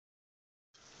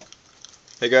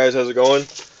Hey guys, how's it going?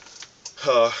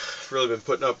 Really been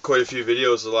putting up quite a few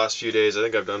videos the last few days. I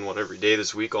think I've done one every day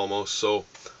this week almost, so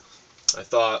I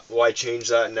thought, why change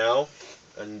that now?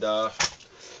 And I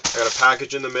got a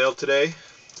package in the mail today,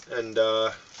 and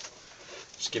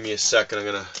just give me a second. I'm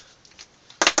gonna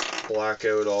black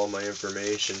out all my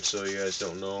information so you guys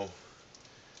don't know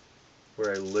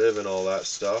where I live and all that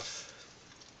stuff.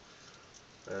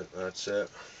 And that's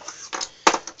it.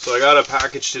 So I got a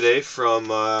package today from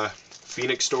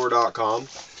FenixStore.com,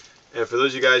 and for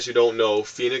those of you guys who don't know,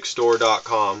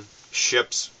 FenixStore.com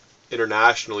ships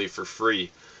internationally for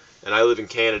free. And I live in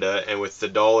Canada, and with the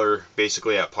dollar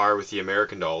basically at par with the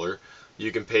American dollar,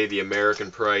 you can pay the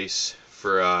American price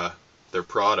for their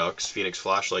products, Fenix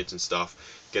flashlights and stuff,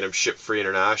 get them shipped free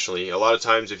internationally. A lot of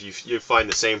times if you find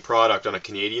the same product on a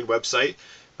Canadian website,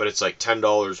 but it's like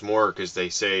 $10 more because they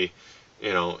say,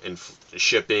 you know, in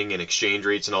shipping and exchange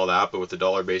rates and all that, but with the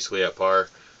dollar basically at par,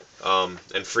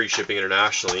 and free shipping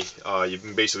internationally, you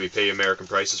can basically pay American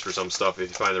prices for some stuff if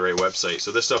you find the right website.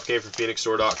 So this stuff came from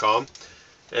FenixStore.com,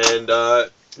 and the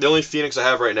only Fenix I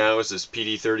have right now is this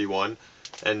PD31.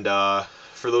 And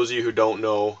for those of you who don't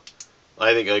know,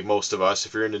 I think like most of us,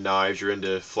 if you're into knives, you're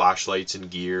into flashlights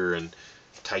and gear and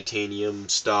titanium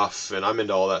stuff, and I'm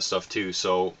into all that stuff too.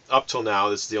 So up till now,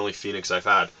 this is the only Fenix I've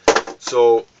had.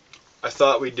 So I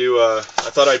thought we'd do. I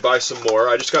thought I'd buy some more.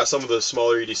 I just got some of the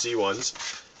smaller EDC ones,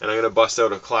 and I'm gonna bust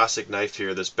out a classic knife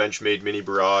here. This Benchmade Mini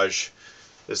Barrage.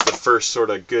 This is the first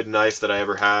sort of good knife that I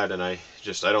ever had, and I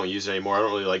don't use it anymore. I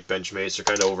don't really like Benchmades. They're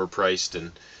kind of overpriced,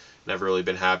 and never really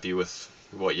been happy with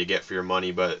what you get for your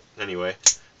money. But anyway,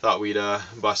 thought we'd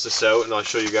bust this out, and I'll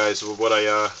show you guys what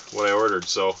I ordered.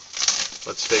 So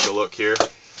let's take a look here.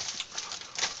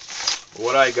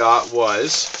 What I got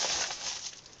was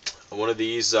one of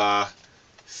these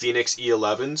Fenix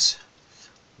E11s.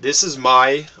 This is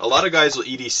a lot of guys will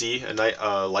EDC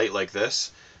a light like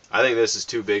this. I think this is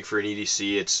too big for an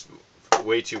EDC. It's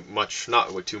way too much,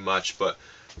 not way too much, but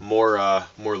more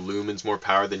lumens, more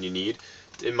power than you need.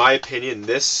 In my opinion,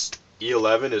 this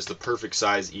E11 is the perfect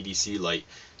size EDC light.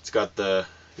 It's got the,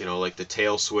 you know, like the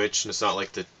tail switch, and it's not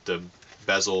like the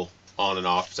bezel on and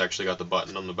off. It's actually got the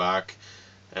button on the back.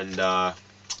 And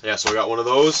yeah, so I got one of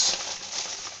those.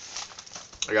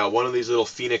 I got one of these little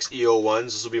Fenix E01s.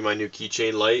 This will be my new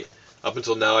keychain light. Up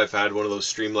until now I've had one of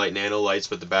those Streamlight Nano lights,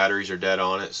 but the batteries are dead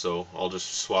on it, so I'll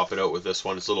just swap it out with this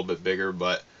one. It's a little bit bigger,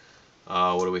 but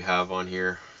what do we have on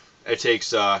here? It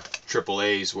takes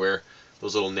AAAs, where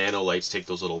those little nano lights take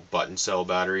those little button cell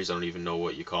batteries. I don't even know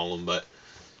what you call them, but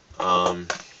how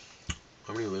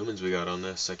many lumens we got on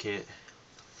this? I can't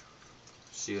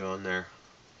see it on there.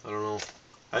 I don't know.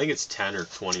 I think it's 10 or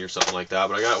 20 or something like that,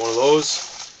 but I got one of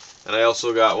those. And I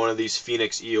also got one of these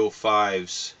Fenix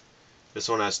E05s. This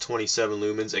one has 27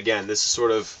 lumens. Again, this is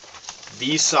sort of,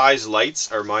 these size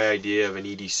lights are my idea of an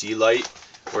EDC light,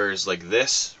 whereas like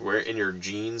this, wear it in your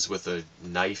jeans with a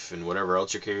knife and whatever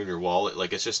else you're carrying in your wallet.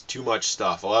 Like, it's just too much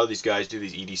stuff. A lot of these guys do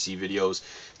these EDC videos.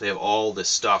 They have all this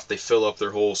stuff. They fill up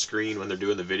their whole screen when they're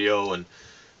doing the video, and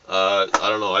I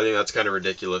don't know. I think that's kind of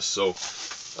ridiculous. So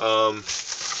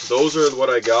those are what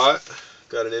I got.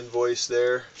 Got an invoice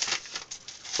there.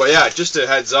 But yeah, just a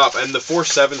heads up, and the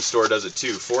 47 store does it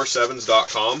too,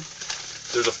 47s.com.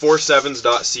 There's a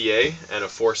 47s.ca and a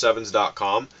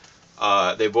 47s.com.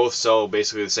 They both sell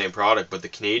basically the same product, but the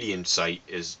Canadian site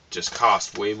is just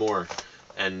cost way more.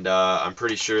 And I'm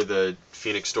pretty sure the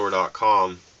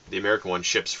FenixStore.com, the American one,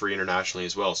 ships free internationally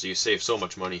as well, so you save so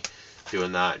much money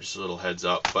doing that. Just a little heads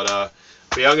up. But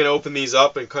yeah, I'm going to open these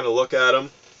up and kind of look at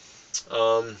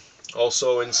them.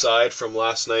 Also inside from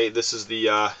last night, this is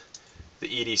the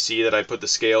EDC that I put the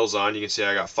scales on. You can see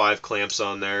I got 5 clamps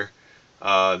on there.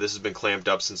 This has been clamped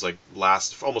up since like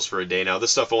almost for a day now.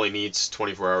 This stuff only needs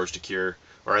 24 hours to cure,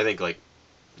 or I think like,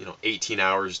 you know, 18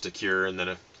 hours to cure, and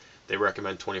then they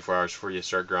recommend 24 hours before you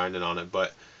start grinding on it.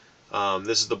 But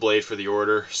this is the blade for the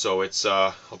order, so it's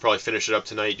I'll probably finish it up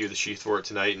tonight, do the sheath for it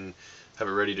tonight, and have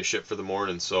it ready to ship for the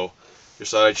morning. So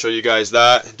just thought I'd show you guys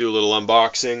that, do a little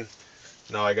unboxing.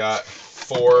 Now I got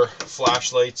 4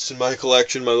 flashlights in my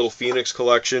collection, my little Fenix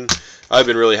collection. I've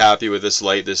been really happy with this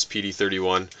light, this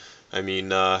PD31. I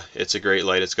mean, it's a great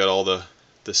light. It's got all the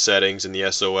settings and the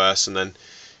SOS, and then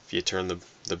if you turn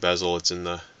the bezel, it's in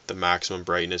the maximum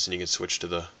brightness, and you can switch to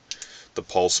the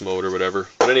pulse mode or whatever.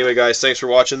 But anyway, guys, thanks for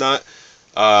watching that.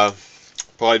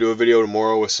 Probably do a video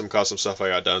tomorrow with some custom stuff I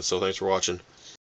got done, so thanks for watching.